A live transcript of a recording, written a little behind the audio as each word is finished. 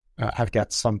I've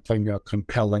got something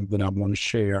compelling that I want to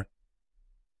share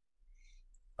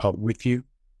with you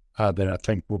that I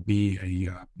think will be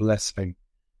a blessing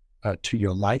to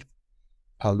your life.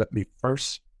 Let me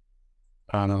first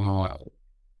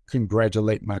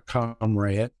congratulate my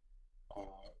comrade,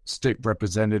 State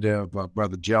Representative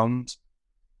Brother Jones,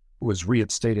 who was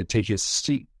reinstated to his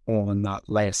seat on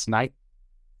last night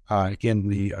in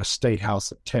the State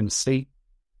House of Tennessee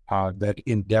that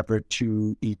endeavored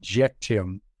to eject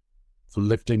him for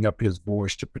lifting up his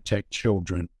voice to protect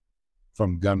children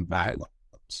from gun violence.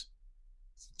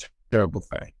 It's a terrible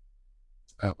thing.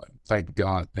 Thank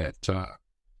God that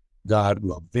God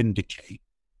will vindicate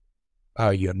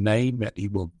your name, and he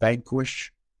will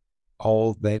vanquish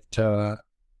all that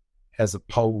has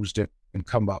opposed it and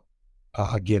come up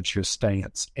against your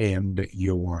stance and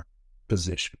your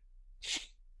position.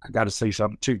 I got to say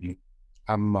something to you.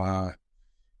 I'm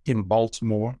in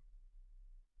Baltimore,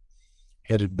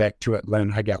 headed back to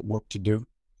Atlanta. I got work to do.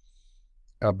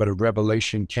 But a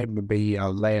revelation came to me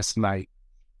last night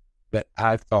that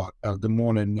I thought, good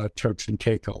morning, Turks and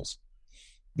Caicos,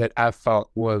 that I thought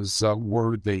was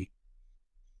worthy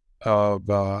of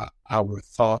our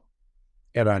thought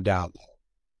and our dialogue.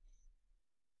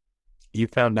 You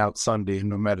found out Sunday,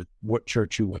 no matter what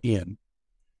church you were in,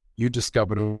 you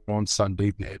discovered on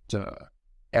Sunday that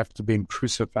after being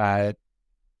crucified,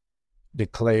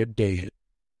 declared dead,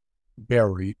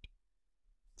 buried,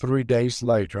 3 days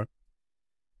later,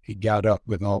 he got up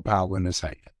with all power in his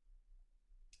hand.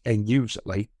 And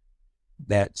usually,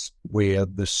 that's where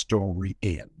the story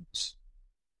ends.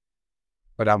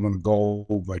 But I'm going to go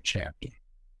over a chapter.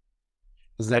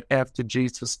 Is that after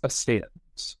Jesus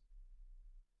ascends,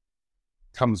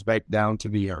 comes back down to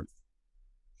the earth,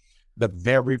 the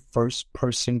very first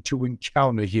person to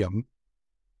encounter him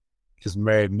is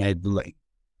Mary Magdalene,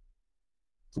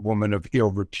 the woman of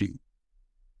ill repute.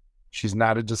 She's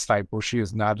not a disciple. She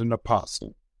is not an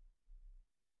apostle.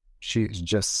 She is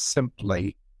just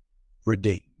simply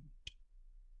redeemed.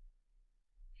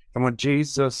 And when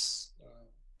Jesus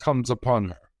comes upon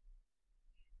her,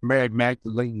 Mary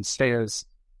Magdalene says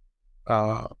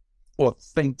or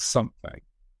thinks something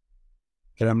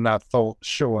that I'm not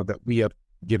sure that we have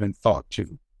given thought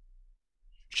to.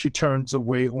 She turns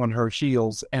away on her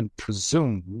heels and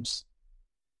presumes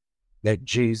that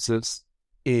Jesus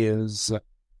is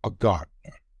a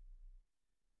gardener.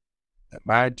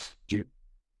 Mind you,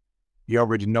 you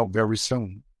already know very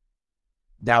soon,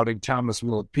 doubting Thomas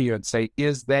will appear and say,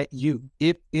 "Is that you?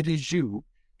 If it is you,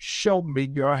 show me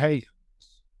your hands."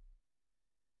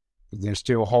 There's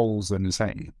still holes in his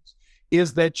hands.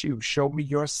 "Is that you? Show me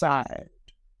your side."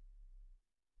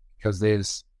 Because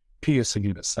there's piercing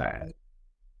in the side.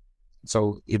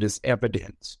 So it is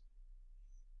evidence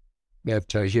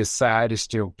that his side is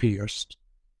still pierced,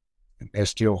 and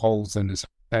there's still holes in his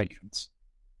hands.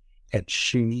 And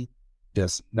she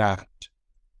does not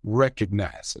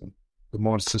recognize him. The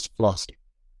morning sister Flossie,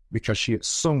 because she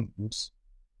assumes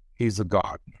he's a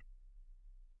gardener.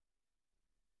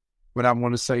 But I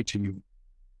want to say to you,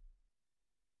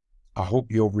 I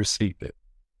hope you'll receive it.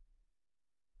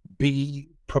 Be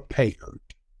prepared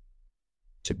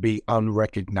to be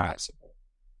unrecognizable.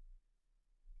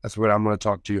 That's what I'm going to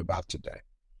talk to you about today.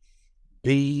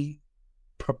 Be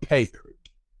prepared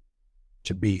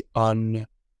to be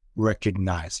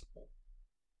unrecognizable.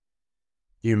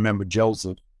 You remember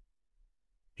Joseph?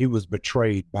 He was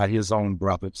betrayed by his own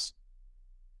brothers.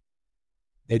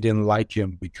 They didn't like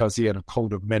him because he had a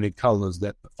coat of many colors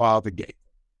that the father gave him.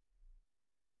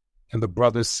 And the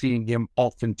brothers, seeing him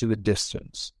off into the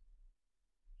distance,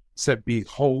 said,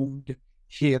 "Behold,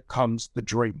 here comes the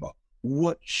dreamer.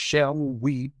 What shall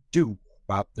we do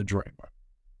about the dreamer?"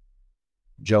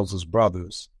 Joseph's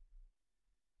brothers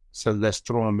said, "Let's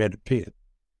throw him in the pit.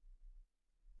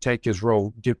 Take his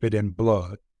robe, dip it in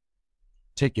blood,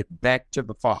 take it back to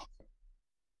the father,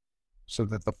 so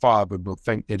that the father will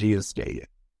think that he is dead."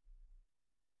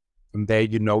 From there,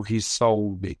 you know, he's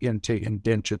sold into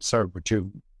indentured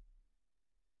servitude.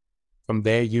 From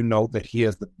there, you know that he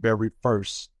has the very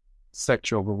first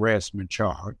sexual harassment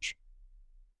charge.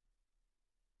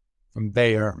 From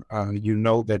there, you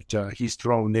know that he's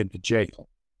thrown into jail.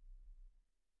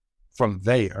 From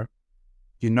there,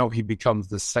 you know he becomes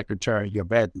the Secretary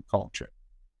of Agriculture.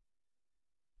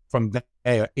 From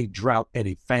there, a drought and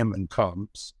a famine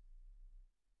comes.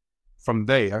 From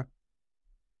there,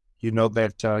 you know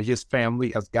that his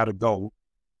family has got to go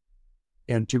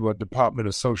into a Department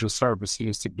of Social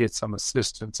Services to get some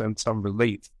assistance and some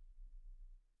relief.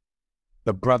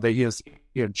 The brother is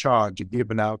in charge of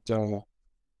giving out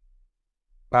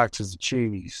boxes of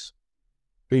cheese,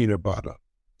 peanut butter,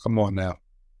 come on now,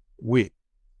 wheat,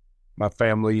 my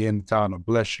family in Ghana,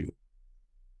 bless you.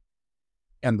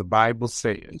 And the Bible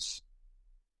says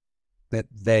that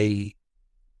they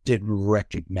didn't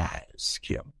recognize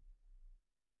him.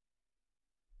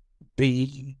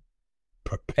 Be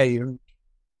prepared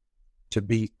to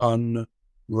be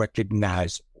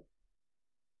unrecognizable.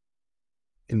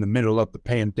 In the middle of the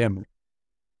pandemic,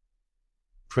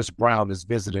 Chris Brown is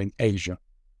visiting Asia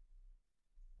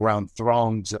around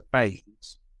throngs of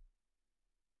fans.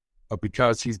 But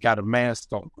because he's got a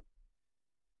mask on,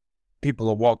 people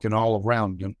are walking all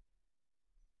around him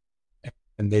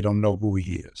and they don't know who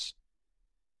he is.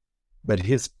 But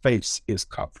his face is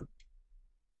covered.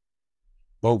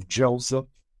 Both Joseph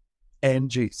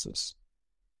and Jesus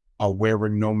are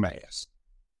wearing no mask.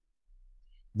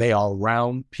 They are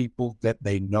around people that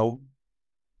they know,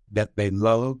 that they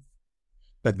love,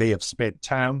 that they have spent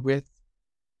time with,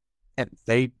 and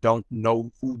they don't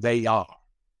know who they are.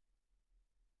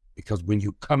 Because when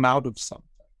you come out of something,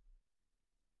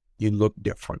 you look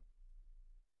different.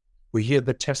 We hear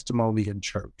the testimony in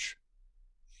church.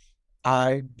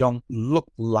 I don't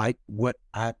look like what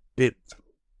I've been through.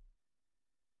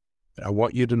 And I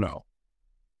want you to know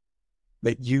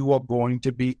that you are going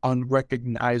to be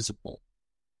unrecognizable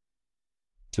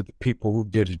to the people who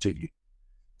did it to you.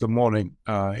 Good morning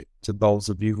to those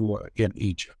of you who are in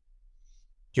Egypt.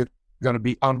 You're going to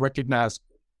be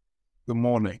unrecognizable. Good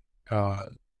morning,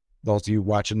 those of you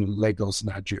watching in Lagos,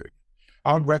 Nigeria.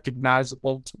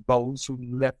 Unrecognizable to those who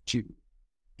left you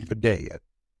for dead.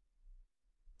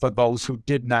 For those who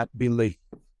did not believe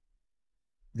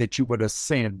that you would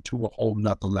ascend to a whole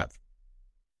nother level.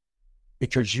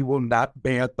 Because you will not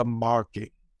bear the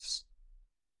markings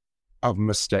of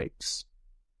mistakes.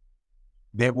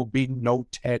 There will be no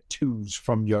tattoos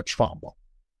from your trauma.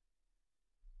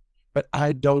 But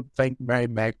I don't think Mary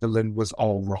Magdalene was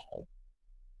all wrong.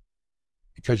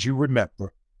 Because you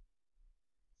remember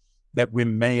that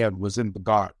when man was in the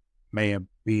garden, man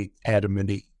being Adam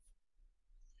and Eve,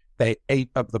 they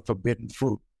ate of the forbidden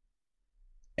fruit.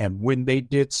 And when they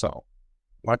did so,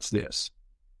 watch this,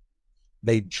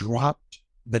 they dropped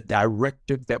the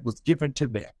directive that was given to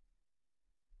them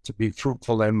to be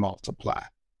fruitful and multiply.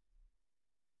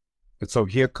 And so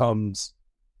here comes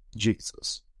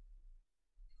Jesus.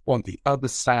 On the other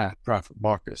side, Prophet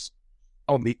Marcus,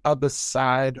 on the other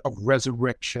side of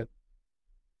resurrection,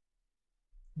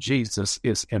 Jesus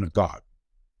is in a garden.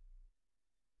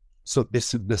 So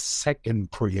this is the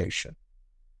second creation.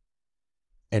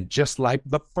 And just like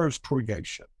the first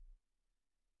creation,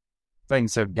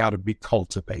 things have got to be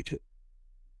cultivated.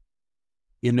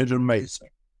 Isn't it amazing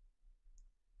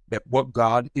that what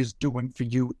God is doing for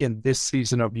you in this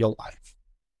season of your life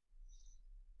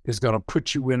is going to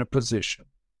put you in a position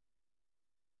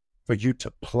for you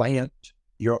to plant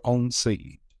your own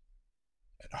seed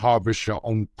and harvest your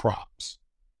own crops?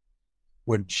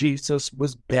 When Jesus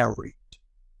was buried,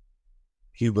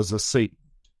 he was a seed.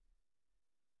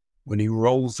 When he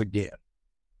rose again,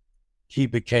 he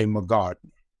became a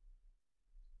gardener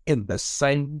in the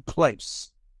same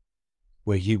place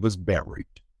where he was buried.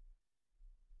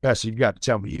 Pastor, you got to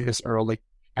tell me this early.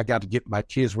 I got to get my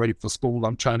kids ready for school.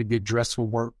 I'm trying to get dressed for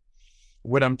work.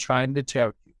 What I'm trying to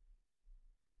tell you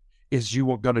is you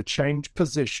are going to change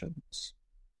positions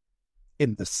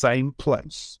in the same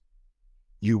place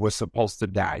you were supposed to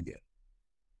die in.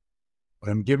 What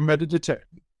I'm getting ready to tell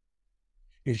you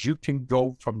is you can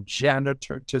go from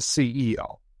janitor to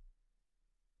CEO.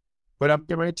 What I'm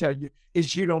getting ready to tell you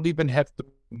is you don't even have to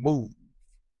move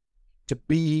to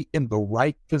be in the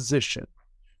right position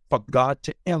for God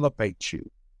to elevate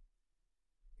you.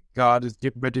 God is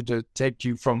getting ready to take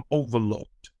you from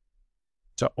overlooked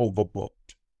to overbooked.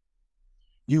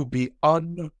 You'll be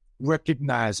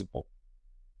unrecognizable,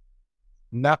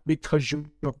 not because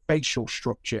your facial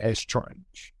structure has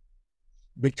changed,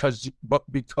 but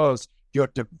because your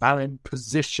divine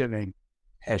positioning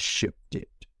has shifted.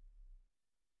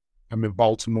 I'm in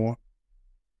Baltimore.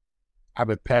 I've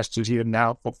been pastored here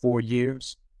now for 4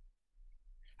 years.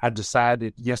 I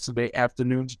decided yesterday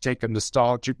afternoon to take a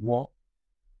nostalgic walk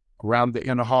around the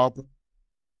inner harbor.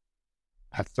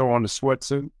 I throw on a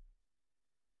sweatsuit,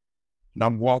 and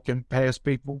I'm walking past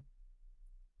people,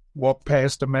 walk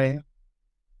past a man,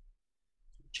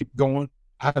 keep going.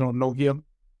 I don't know him.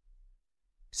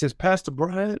 He says, Pastor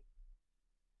Bryant,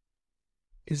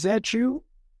 is that you?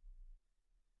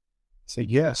 I said,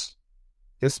 yes,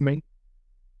 it's me.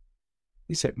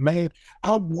 He said, man,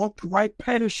 I walked right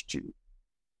past you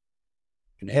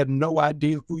and had no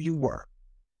idea who you were.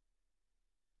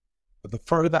 But the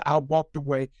further I walked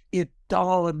away, it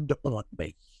dawned on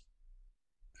me,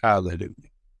 hallelujah,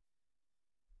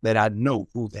 that I know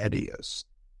who that is.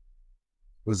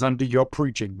 was under your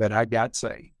preaching that I got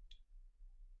saved,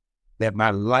 that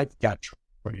my life got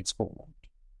transformed,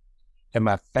 and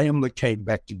my family came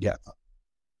back together,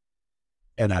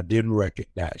 and I didn't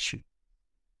recognize you.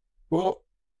 Well,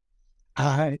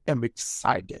 I am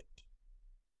excited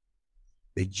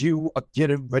that you are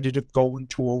getting ready to go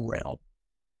into a realm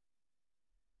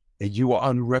that you are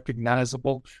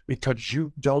unrecognizable because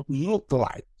you don't look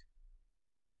like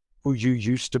who you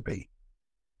used to be.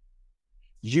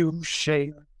 You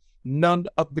share none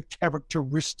of the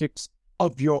characteristics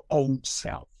of your own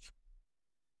self.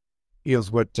 Here's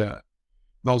what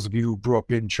those of you who grew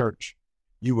up in church,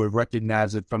 you would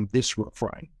recognize it from this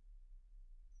refrain.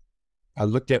 I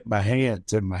looked at my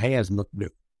hands and my hands looked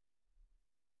new.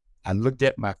 I looked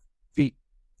at my feet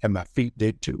and my feet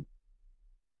did too.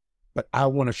 But I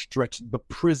want to stretch the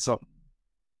prism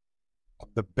of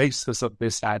the basis of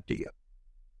this idea.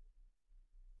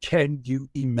 Can you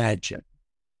imagine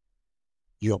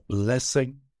your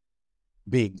blessing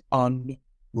being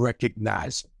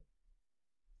unrecognizable?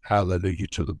 Hallelujah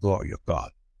to the glory of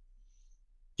God.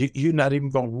 You're not even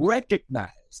going to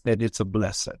recognize that it's a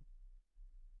blessing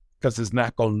because it's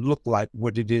not going to look like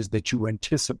what it is that you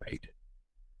anticipated.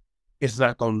 It's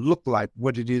not going to look like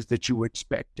what it is that you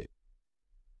expected.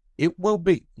 It will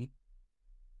be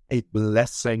a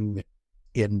blessing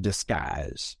in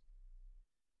disguise.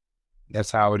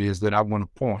 That's how it is that I want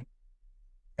to point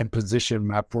and position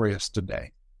my prayers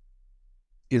today,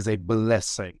 is a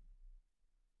blessing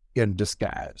in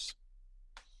disguise.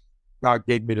 God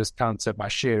gave me this concept. I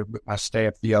shared with my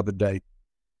staff the other day.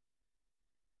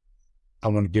 I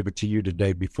want to give it to you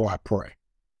today before I pray.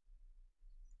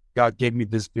 God gave me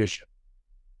this vision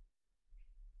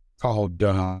called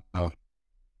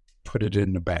put it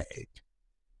in the bag.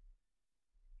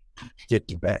 Get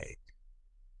the bag.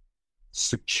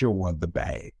 Secure the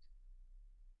bag.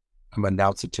 I'm going to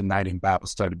announce it tonight in Bible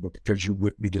study, but because you're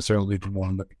with me this early in the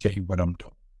morning, let me tell you what I'm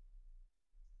doing.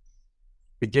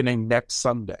 Beginning next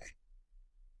Sunday,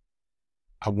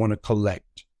 I want to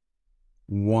collect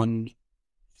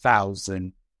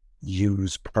 1,000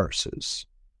 used purses.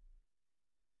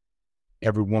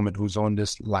 Every woman who's on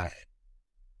this line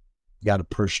got a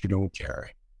purse you don't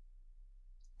carry,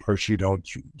 purse you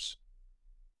don't use.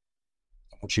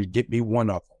 I want you to get me one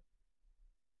of them.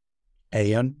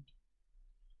 And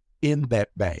in that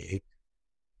bag,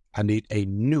 I need a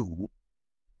new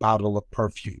bottle of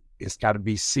perfume. It's got to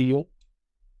be sealed.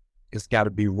 It's got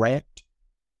to be wrapped.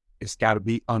 It's got to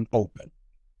be unopened.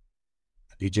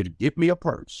 I need you to give me a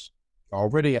purse, you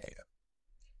already have,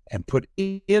 and put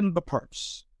in the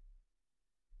purse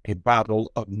a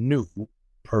bottle of new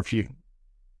perfume.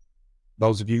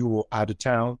 Those of you who are out of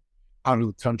town, out of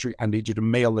the country, I need you to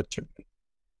mail it to me.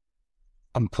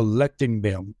 I'm collecting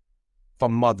them for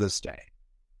Mother's Day.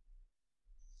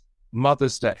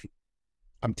 Mother's Day,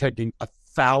 I'm taking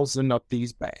 1,000 of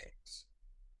these bags.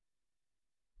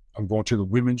 I'm going to the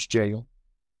women's jail.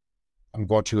 I'm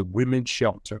going to the women's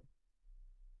shelter.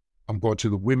 I'm going to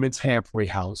the women's halfway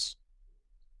house.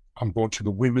 I'm going to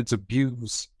the women's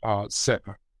abuse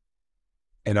center.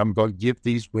 And I'm going to give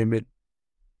these women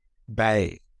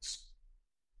bags.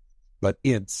 But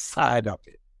inside of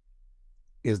it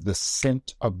is the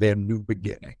scent of their new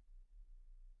beginning,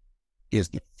 is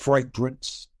the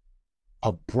fragrance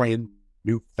of brand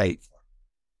new favor.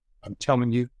 I'm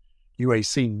telling you, you ain't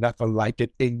seen nothing like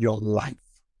it in your life.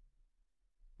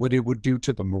 What it would do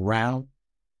to the morale,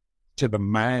 to the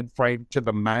mind frame, to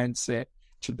the mindset,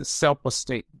 to the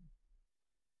self-esteem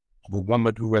of a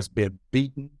woman who has been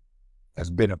beaten, has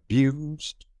been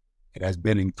abused, and has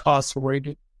been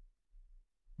incarcerated,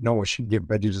 knowing she get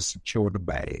ready to secure the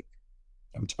bag.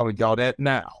 I'm telling y'all that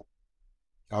now.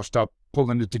 Y'all start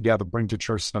pulling it together, bring to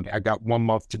church Sunday. I got 1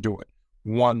 month to do it.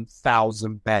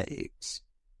 1,000 bags.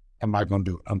 Am I going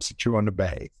to do it? I'm securing the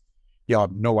bag. Y'all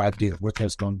have no idea what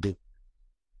that's going to do.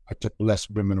 I took less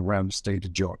women around the state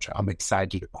of Georgia. I'm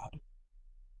excited about it.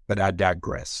 But I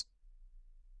digress.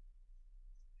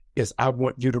 Is I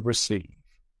want you to receive,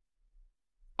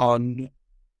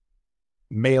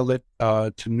 mail it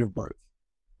to New Birth.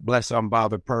 Bless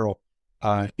Unbothered Pearl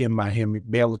in Miami.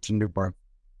 Mail it to New Birth.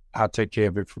 I'll take care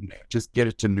of it from there. Just get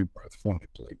it to New Birth for me,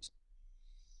 please.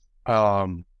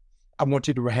 I want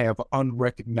you to have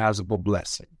unrecognizable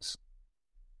blessings.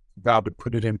 God would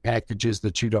put it in packages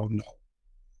that you don't know,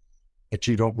 that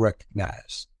you don't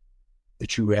recognize,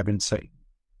 that you haven't seen.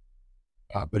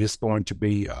 But it's going to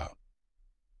be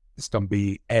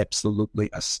absolutely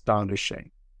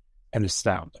astonishing and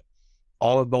astounding.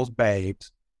 All of those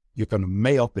bags, you're going to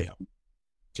mail them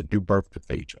to New Birth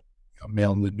Cathedral.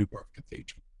 Mail them to New Birth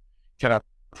Cathedral. Can I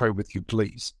pray with you,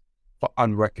 please, for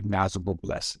unrecognizable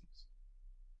blessings?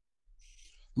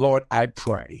 Lord, I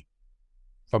pray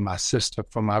for my sister,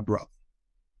 for my brother,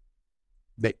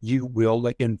 that you will,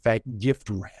 in fact, gift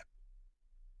wrap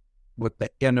what the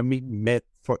enemy meant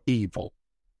for evil.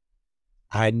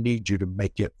 I need you to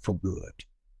make it for good.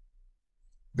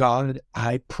 God,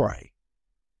 I pray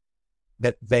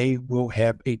that they will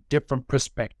have a different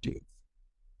perspective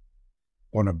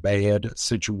on a bad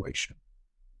situation.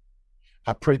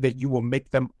 I pray that you will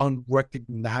make them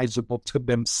unrecognizable to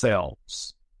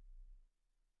themselves,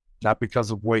 not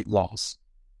because of weight loss,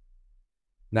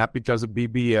 not because of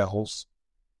BBLs,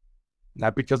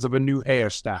 not because of a new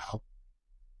hairstyle,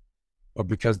 but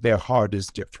because their heart is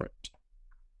different.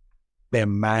 Their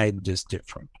mind is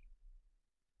different.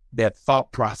 Their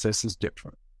thought process is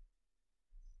different.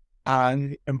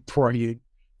 I am praying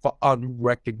for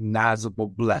unrecognizable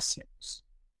blessings.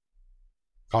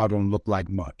 Car don't look like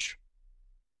much.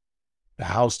 The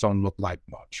house don't look like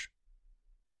much.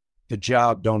 The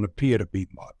job don't appear to be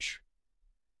much.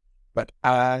 But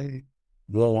I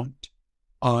want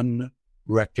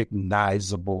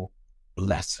unrecognizable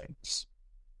blessings.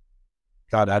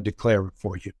 God, I declare it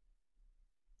for you.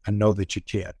 I know that you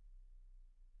can.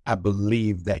 I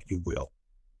believe that you will.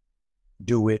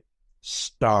 Do it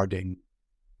starting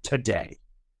today.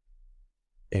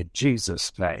 In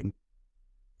Jesus' name,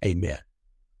 amen.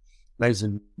 Ladies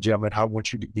and gentlemen, I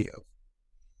want you to give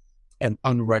an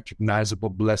unrecognizable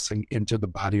blessing into the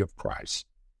body of Christ.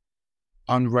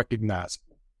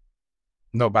 Unrecognizable.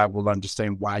 Nobody will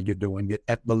understand why you're doing it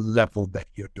at the level that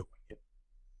you're doing it.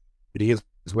 It is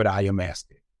what I am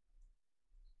asking.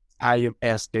 I am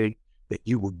asking that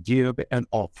you will give an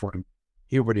offering.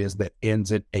 Here it is that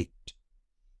ends at 8.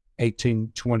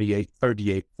 18, 28,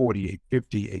 38, 48,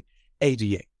 58,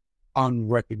 88.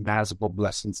 Unrecognizable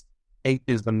blessings. 8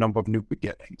 is the number of new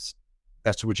beginnings.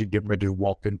 That's what you get ready to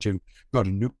walk into. Go to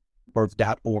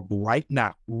newbirth.org right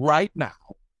now. Right now.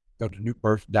 Go to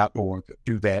newbirth.org.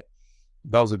 Do that.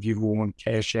 Those of you who want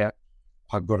Cash App,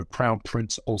 go to Crown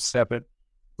Prince 07.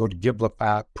 Go to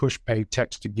Givelify, push pay,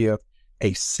 text to give.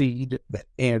 A seed that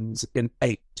ends in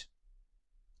 8.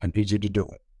 I need you to do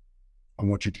it. I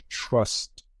want you to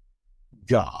trust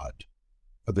God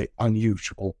for the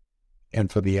unusual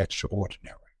and for the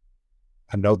extraordinary.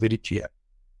 I know that He can.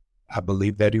 I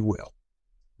believe that He will.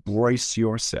 Brace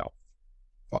yourself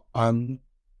for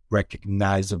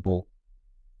unrecognizable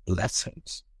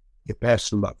blessings. Your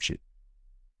pastor loves you.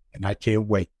 And I can't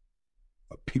wait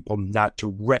for people not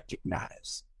to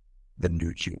recognize the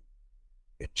new you.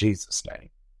 In Jesus' name,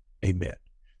 amen.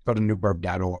 Go to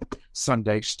newbirth.org.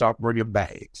 Sunday, start bringing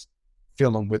bags.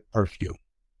 Fill them with perfume.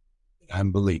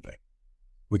 I'm believing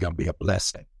we're going to be a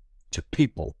blessing to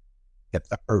people that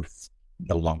the earth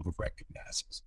no longer recognizes.